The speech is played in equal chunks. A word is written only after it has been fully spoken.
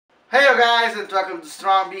Hey yo guys, and welcome to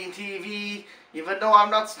Strong Bean TV. Even though I'm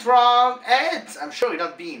not strong, and I'm surely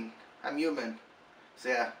not Bean. I'm human. So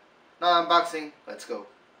yeah, not unboxing, let's go.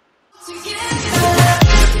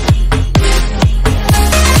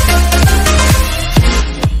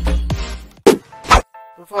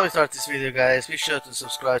 Before we start this video guys, be sure to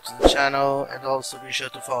subscribe to the channel and also be sure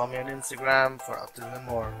to follow me on Instagram for updates and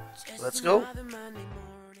more. Let's go.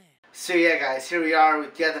 So yeah guys, here we are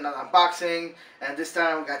with yet another unboxing, and this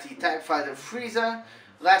time we got the TIE Fighter FRIEZA.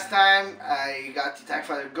 Last time I got the TIE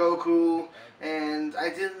Fighter GOKU, and I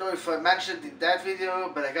didn't know if I mentioned in that video,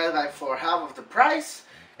 but I got it like for half of the price.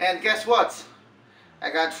 And guess what? I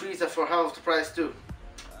got FRIEZA for half of the price too.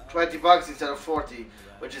 20 bucks instead of 40,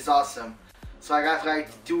 which is awesome. So I got like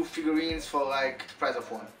 2 figurines for like the price of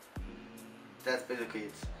 1. That's basically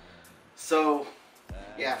it. So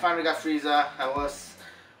yeah, I finally got FRIEZA. I was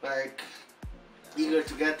like eager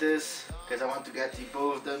to get this because I want to get the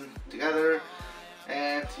both of them together,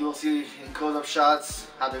 and you'll see in close-up shots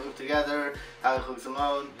how they look together, how it looks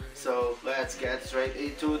alone. So let's get straight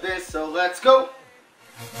into this. So let's go.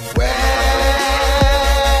 Where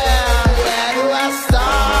do I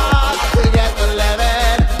start to get the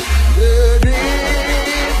living? The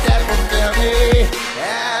dreams that fulfill me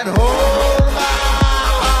and hold my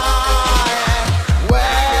heart.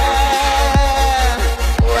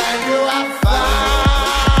 When do I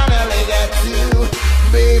finally get to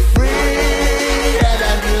be free and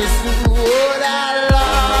understood that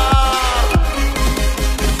love?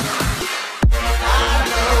 I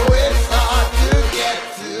know it's hard to get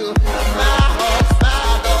to my hopes, my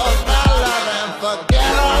goals, my love, and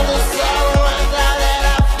forget all the sorrow and doubt that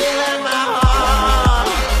I feel in my heart.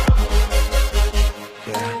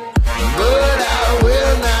 But I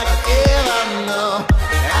will not give up, no.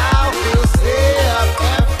 I will stay up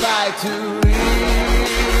and fight to reach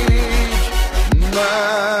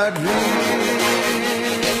my dream.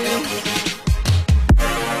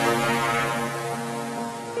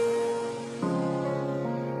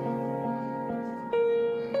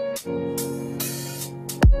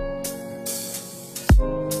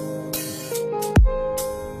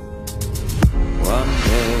 One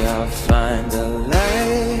day I'll find the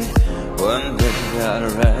light. One day I'll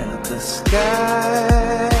ride the sky.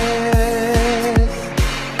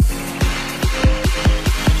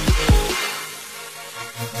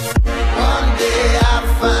 One day I'll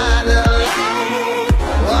find a light.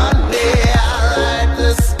 One day I'll ride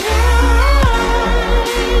the skies.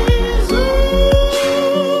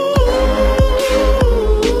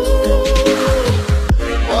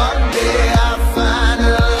 One day I'll find a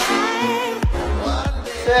light.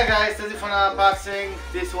 So yeah guys, that's it for an unboxing.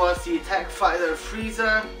 This was the TIE Fighter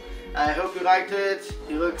FRIEZA. I hope you liked it.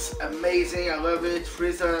 He looks amazing. I love it.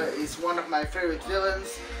 FRIEZA is one of my favorite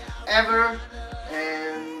villains ever.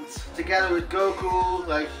 And together with Goku,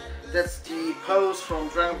 like that's the pose from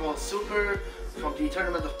Dragon Ball Super, from the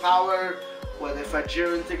Tournament of Power, where they fight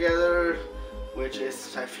Jiren together, which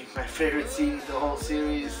is I think my favorite scene in the whole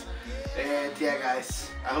series. And yeah guys,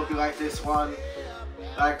 I hope you like this one.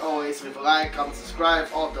 Like always, leave a like, comment, subscribe,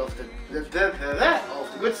 all of the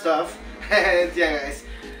good stuff. And yeah guys,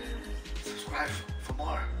 subscribe for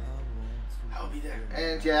more. I'll be there.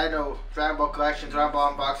 And yeah, I know Dragon Ball collection, Dragon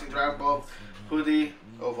Ball unboxing, Dragon Ball hoodie,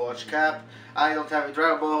 Overwatch cap. I don't have a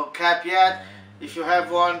Dragon Ball cap yet. If you have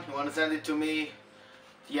one, you want to send it to me,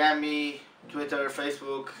 DM me, Twitter,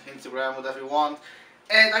 Facebook, Instagram, whatever you want.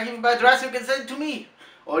 And I give you my address, you can send it to me.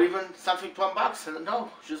 Or even something to unbox, I don't know,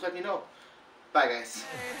 just let me know. Bye guys.